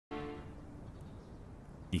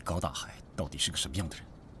你高大海到底是个什么样的人？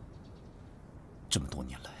这么多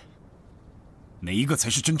年来，哪一个才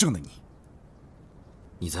是真正的你？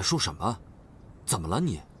你在说什么？怎么了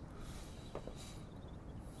你？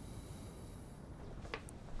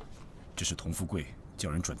这是童富贵叫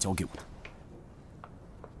人转交给我的。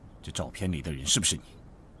这照片里的人是不是你？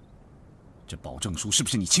这保证书是不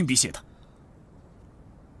是你亲笔写的？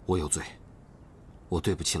我有罪，我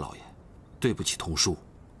对不起老爷，对不起童叔。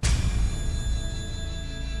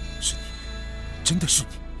是你，真的是你！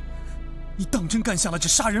你当真干下了这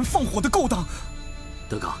杀人放火的勾当？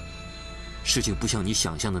德刚，事情不像你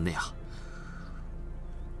想象的那样，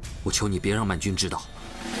我求你别让曼君知道。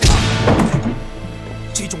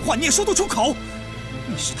这种话你也说得出口？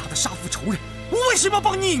你是他的杀父仇人，我为什么要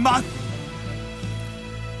帮你隐瞒？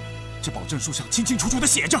这保证书上清清楚楚地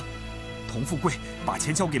写着，童富贵把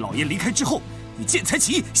钱交给老爷离开之后，你见财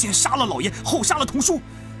起意，先杀了老爷，后杀了童叔。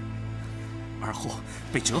而后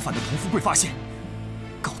被折返的童富贵发现，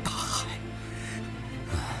高大海，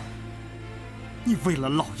你为了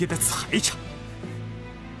老爷的财产，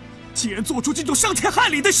竟然做出这种伤天害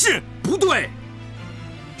理的事！不对，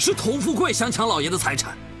是童富贵想抢老爷的财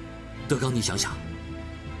产。德刚，你想想，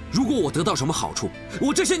如果我得到什么好处，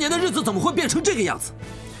我这些年的日子怎么会变成这个样子？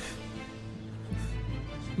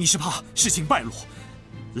你是怕事情败露，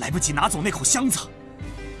来不及拿走那口箱子，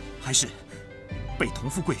还是被童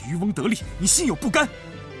富贵渔翁得利，你心有不甘，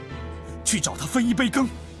去找他分一杯羹，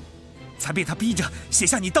才被他逼着写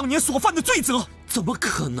下你当年所犯的罪责？怎么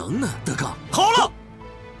可能呢，德刚？好了，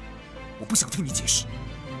我不想听你解释。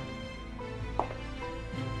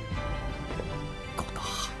高大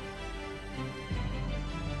海，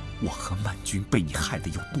我和曼君被你害得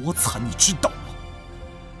有多惨，你知道吗？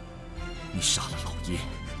你杀了老爷，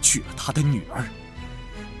娶了他的女儿，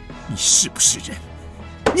你是不是人？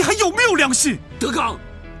你还有没有良心？德刚，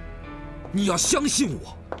你要相信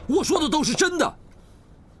我，我说的都是真的。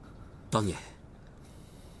当年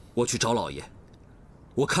我去找老爷，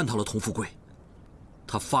我看到了童富贵，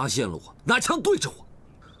他发现了我，拿枪对着我，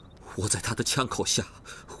我在他的枪口下，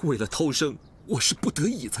为了偷生，我是不得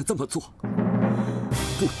已才这么做，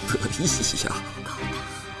不得已呀。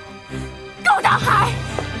高大海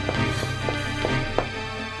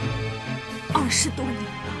，20多年了，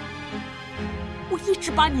我一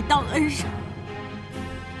直把你当恩人，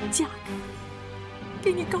嫁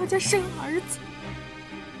给你高家生儿子，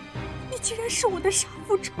你竟然是我的杀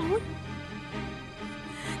父仇人！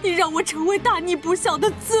你让我成为大逆不孝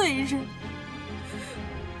的罪人。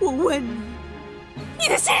我问你，你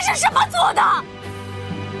的心是什么做的？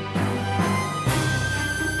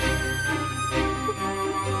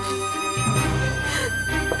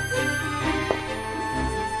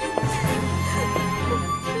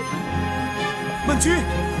曼君，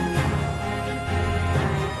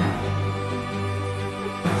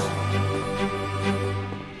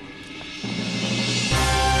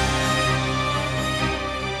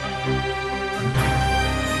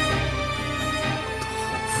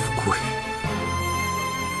富贵，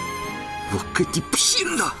我跟你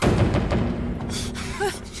拼了！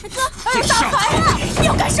大海啊！你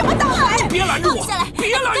要干什么？大海！别拦着我！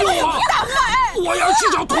别拦着我！大海！我要去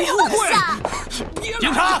找童富贵！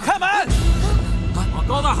警察，开门！把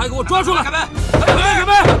高大海给我抓出来！开门！开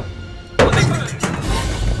门！开门！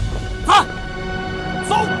走！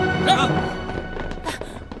走！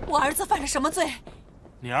我儿子犯了什么罪？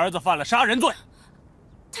你儿子犯了杀人罪。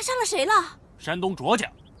他杀了谁了？山东卓家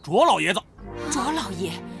卓老爷子。卓老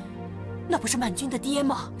爷，那不是曼君的爹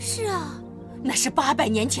吗？是啊，那是800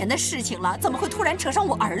年前的事情了，怎么会突然扯上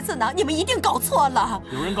我儿子呢？你们一定搞错了。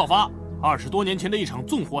有人告发，20多年前的一场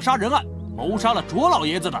纵火杀人案，谋杀了卓老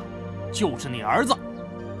爷子的，就是你儿子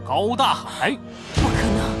高大海。不可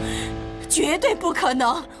能，绝对不可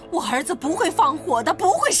能！我儿子不会放火的，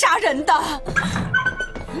不会杀人的。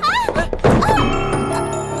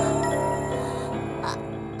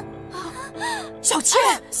小倩，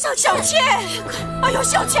小倩，哎呦，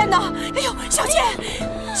小倩呢？哎呦，小倩，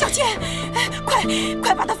小倩，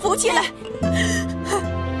快把她扶起来！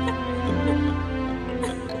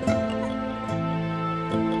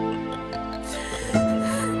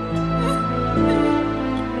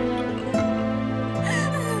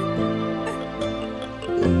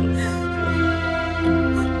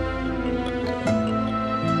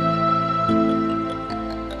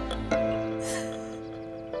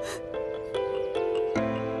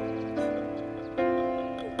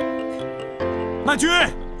曼君，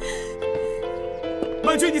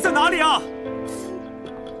曼君，你在哪里啊？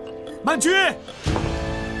曼君，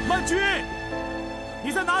曼君，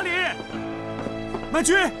你在哪里？曼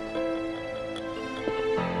君，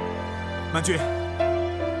曼君，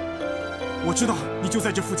我知道你就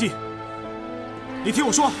在这附近。你听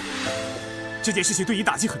我说，这件事情对你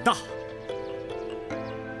打击很大。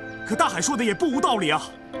可大海说的也不无道理啊。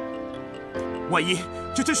万一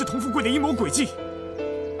这真是童富贵的阴谋诡计，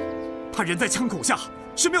他人在枪口下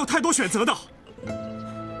是没有太多选择的。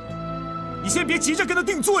你先别急着跟他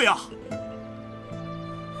定罪啊。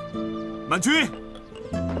满军，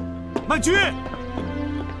满军。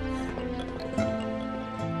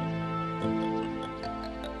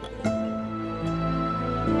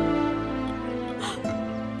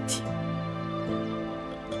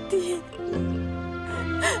爹，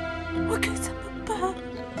我该怎么办？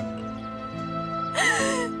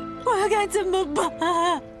我该怎么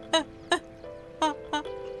办？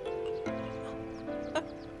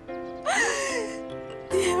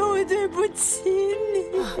爹，我对不起你。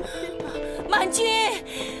满军，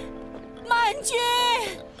满军，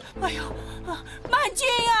哎呦，满军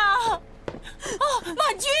啊！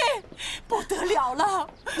满军，不得了了，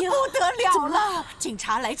不得了了！警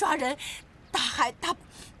察来抓人，大海他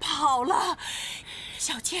跑了。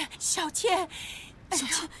小倩，小倩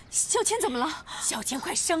怎么了？小倩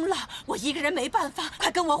快生了，我一个人没办法，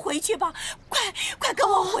快跟我回去吧，快跟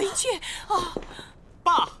我回去啊！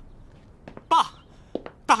爸，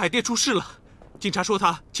大海爹出事了，警察说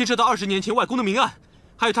他牵涉到20年前外公的命案，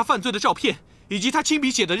还有他犯罪的照片，以及他亲笔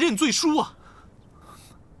写的认罪书啊！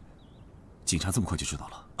警察这么快就知道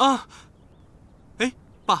了啊？哎，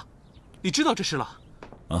爸，你知道这事了？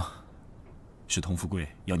啊，是童富贵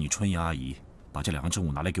要你春芽阿姨把这2个证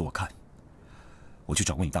物拿来给我看。我去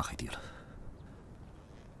找过你大海爹了，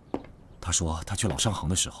他说他去老商行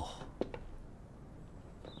的时候，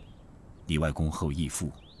你外公和我义父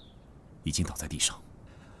已经倒在地上。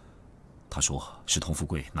他说是童富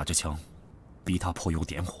贵拿着枪逼他泼油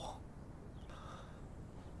点火。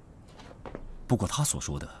不过他所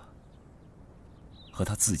说的和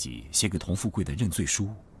他自己写给童富贵的认罪书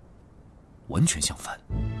完全相反。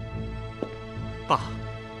爸，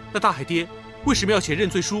那大海爹为什么要写认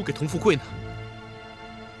罪书给童富贵呢？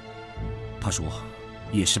他说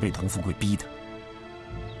也是被童富贵逼的。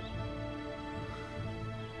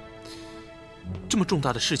这么重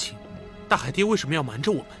大的事情，大海爹为什么要瞒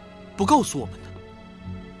着我们，不告诉我们呢？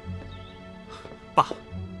爸，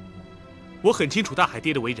我很清楚大海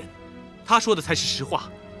爹的为人，他说的才是实话，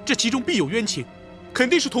这其中必有冤情，肯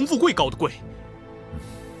定是童富贵搞的鬼。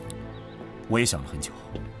我也想了很久，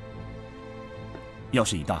要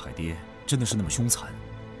是你大海爹真的是那么凶残，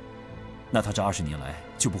那他这20年来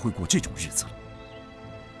就不会过这种日子了。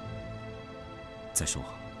再说，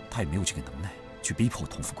他也没有这个能耐去逼迫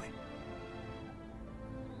童富贵。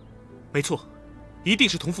没错，一定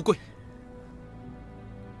是童富贵。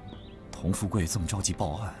童富贵这么着急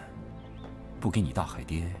报案，不给你大海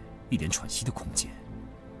爹一点喘息的空间，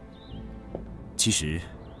其实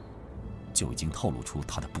就已经透露出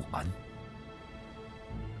他的不安。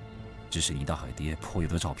只是你大海爹泼油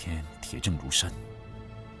的照片铁证如山，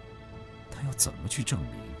他要怎么去证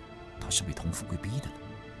明他是被童富贵逼的呢？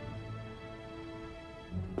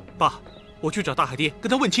爸，我去找大海爹，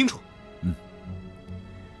跟他问清楚。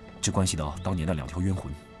这关系到当年的2条冤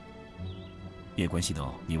魂，也关系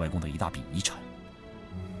到你外公的一大笔遗产，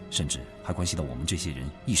甚至还关系到我们这些人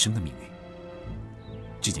一生的命运。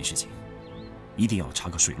这件事情一定要查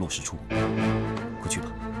个水落石出。快去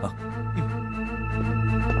吧，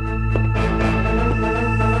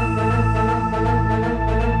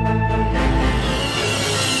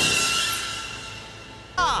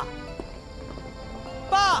啊！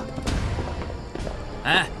爸！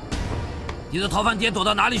哎，你的逃犯爹躲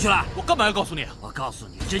到哪里去了？我干嘛要告诉你啊？我告诉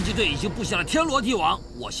你，侦缉队已经布下了天罗地网，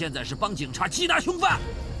我现在是帮警察缉拿凶犯。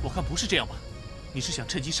我看不是这样吧？你是想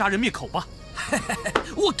趁机杀人灭口吧？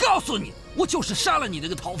我告诉你，我就是杀了你那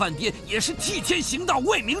个逃犯爹，也是替天行道，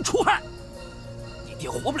为民除害。你爹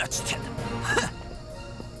活不了几天的。哼！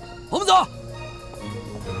我们走。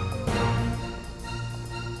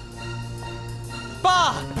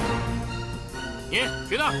爸，你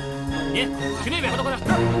去那儿，你去那边，快点，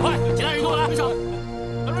快！其他人跟我来，快上！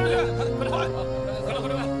到这儿去，快点，快点，到这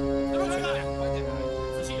儿去，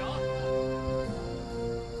仔细啊！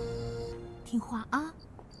听话啊，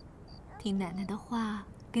听奶奶的话，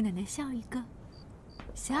跟奶奶笑一个，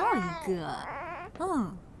笑一个，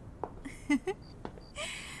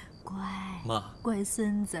乖，妈，乖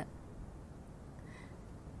孙子。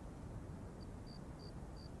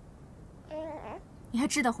你还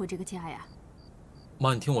知道回这个家呀？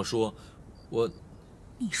妈，你听我说，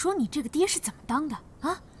你说你这个爹是怎么当的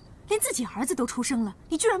啊？连自己儿子都出生了，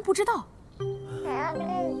你居然不知道？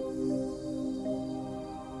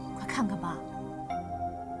快看看吧，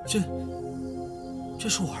这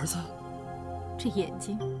是我儿子。这眼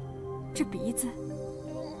睛，这鼻子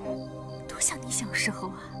多像你小时候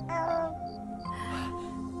啊！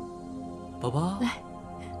宝宝，来，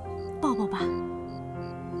抱抱吧。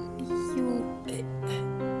哎呦，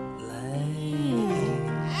来，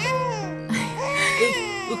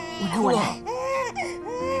我来。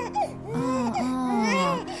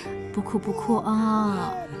不哭不哭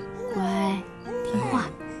啊，乖，听话，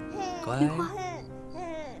听话。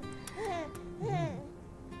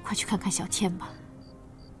快去看看小倩吧。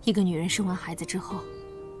一个女人生完孩子之后，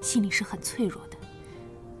心里是很脆弱的，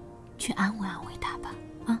去安慰安慰她吧，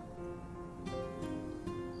啊！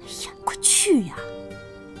哎呀，快去呀！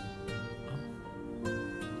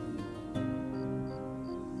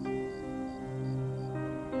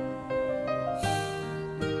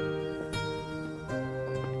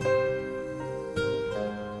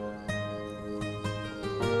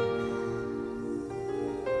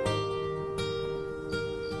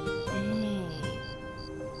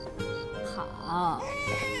好，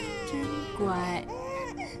真乖，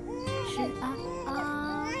是啊啊。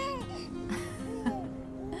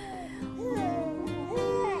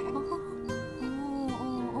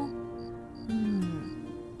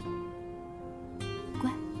乖，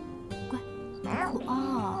乖，不哭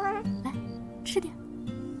啊，来吃点。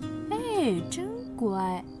哎，真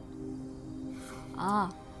乖。好，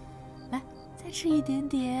来再吃一点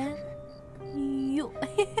点。哎呦，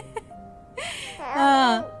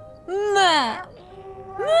啊。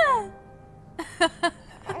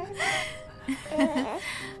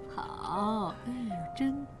好，哎呦，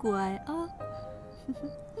真乖啊！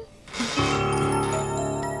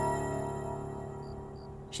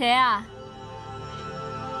谁呀？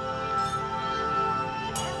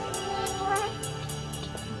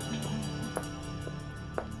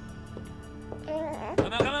开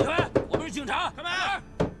门！开门！开门！我们是警察！开门！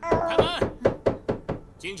开门！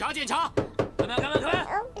警察！警察！开门！开门！开门！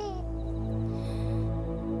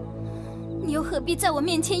你又何必在我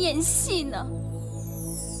面前演戏呢？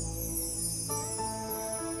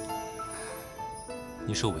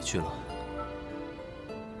你受委屈了。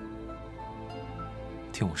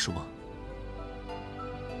听我说，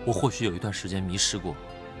我或许有一段时间迷失过，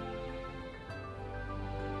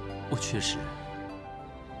我确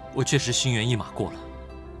实心猿意马过了。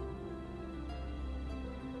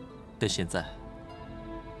但现在，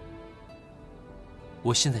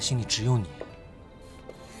我现在心里只有你。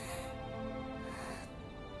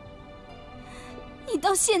你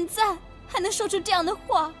到现在还能说出这样的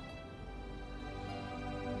话，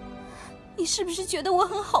你是不是觉得我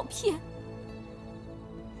很好骗？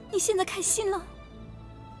你现在开心了，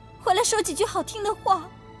回来说几句好听的话，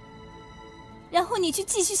然后你去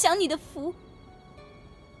继续享你的福。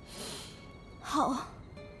好，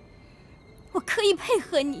我可以配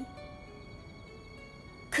合你，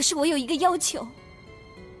可是我有一个要求，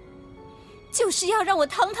就是要让我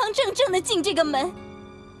堂堂正正的进这个门，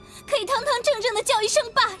可以堂堂正正的叫一声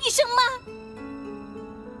爸，一声妈，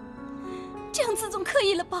这样子总可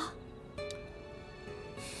以了吧？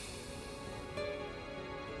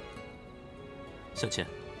小倩，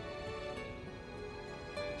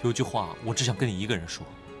有句话我只想跟你一个人说，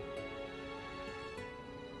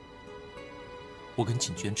我跟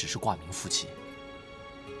景娟只是挂名夫妻，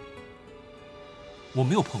我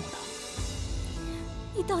没有碰过她。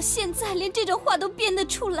你到现在连这种话都编得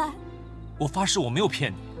出来？我发誓我没有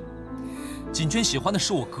骗你，景娟喜欢的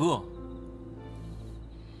是我哥，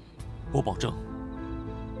我保证，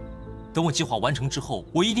等我计划完成之后，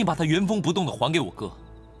我一定把她原封不动的还给我哥。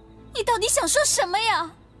你到底想说什么呀？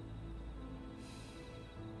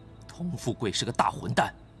童富贵是个大混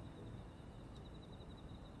蛋，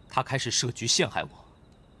他开始设局陷害我，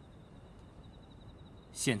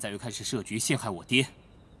现在又开始设局陷害我爹。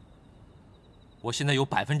我现在有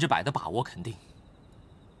100%的把握肯定，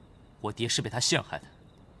我爹是被他陷害的。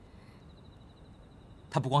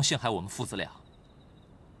他不光陷害我们父子俩，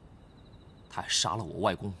他还杀了我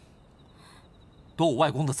外公，夺我外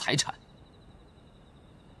公的财产。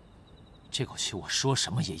这口气我说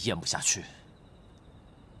什么也咽不下去。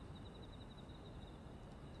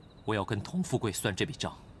我要跟童富贵算这笔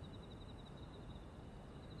账。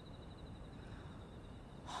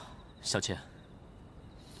小倩，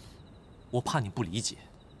我怕你不理解，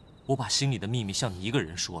我把心里的秘密向你一个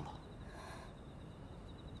人说了。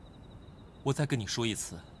我再跟你说一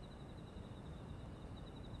次，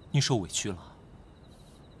你受委屈了，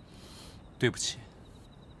对不起。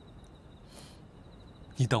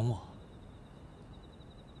你等我，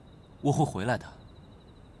我会回来的，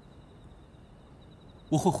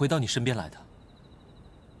我会回到你身边来的，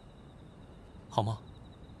好吗？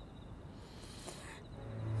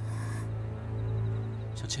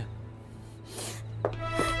小倩。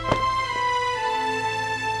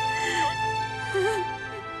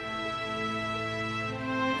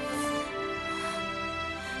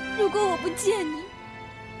果我不见你，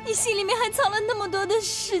你心里面还藏了那么多的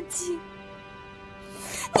事情，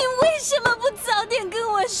你为什么不早点跟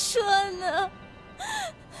我说呢？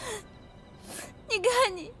你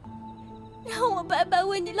看你，让我白白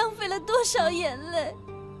为你浪费了多少眼泪。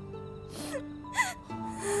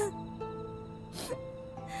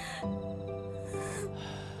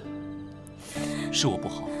是我不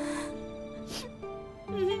好，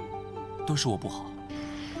都是我不好。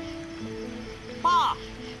爸，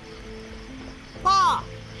爸，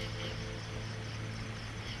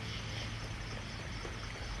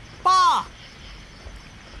爸，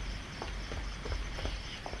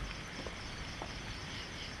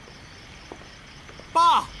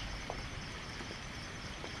爸，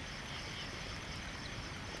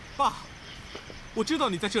爸，我知道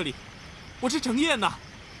你在这里，我是程燕呐。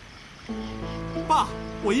爸，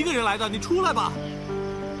我一个人来的，你出来吧。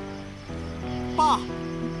爸，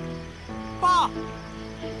爸，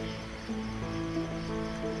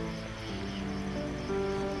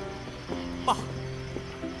爸，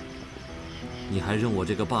你还认我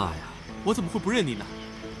这个爸呀？我怎么会不认你呢？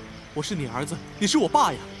我是你儿子，你是我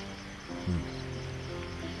爸呀。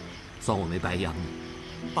算我没白养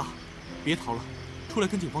你。爸，别逃了，出来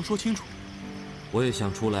跟警方说清楚。我也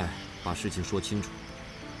想出来把事情说清楚，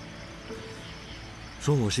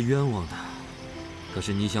说我是冤枉的。可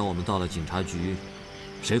是你想，我们到了警察局，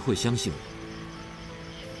谁会相信我？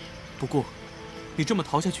不过，你这么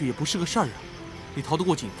逃下去也不是个事儿啊！你逃得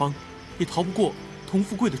过警方，也逃不过童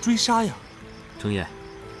富贵的追杀呀。程烨，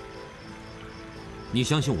你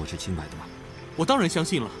相信我是清白的吗？我当然相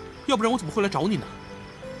信了，要不然我怎么会来找你呢？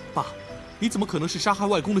爸，你怎么可能是杀害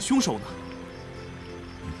外公的凶手呢？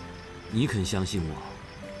你肯相信我，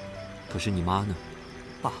可是你妈呢？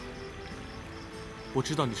爸，我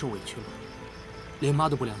知道你受委屈了，连妈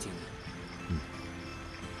都不谅解你。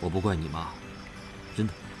我不怪你妈，真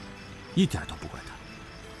的，一点都不怪她。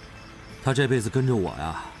她这辈子跟着我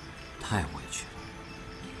呀，太委屈了。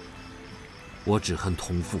我只恨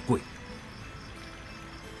童富贵，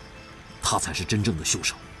他才是真正的凶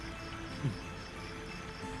手。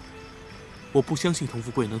我不相信童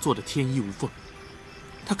富贵能做得天衣无缝，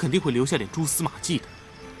他肯定会留下点蛛丝马迹的。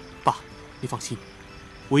爸，你放心，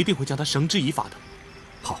我一定会将他绳之以法的。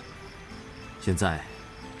好，现在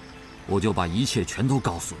我就把一切全都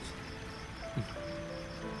告诉你。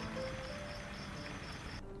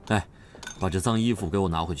哎，把这脏衣服给我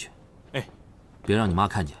拿回去。哎，别让你妈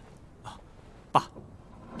看见。爸，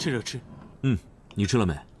趁热吃。你吃了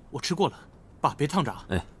没？我吃过了。爸，别烫着啊。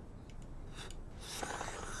哎，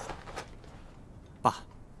爸，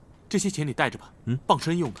这些钱你带着吧，傍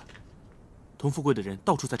身用的。童富贵的人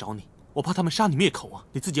到处在找你，我怕他们杀你灭口啊，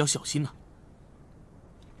你自己要小心呐。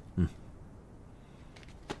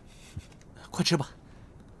快吃吧。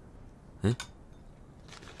哎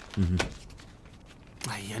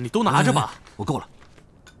呀，你都拿着吧。我够了。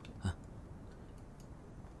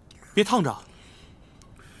别烫着。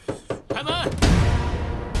开门！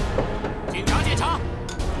警察检查。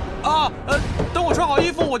啊，等我穿好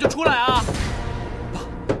衣服我就出来啊。爸，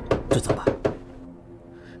这怎么办？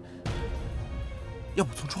要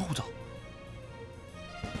不从窗户走？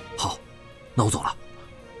好，那我走了。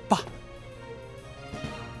爸，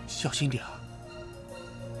小心点啊。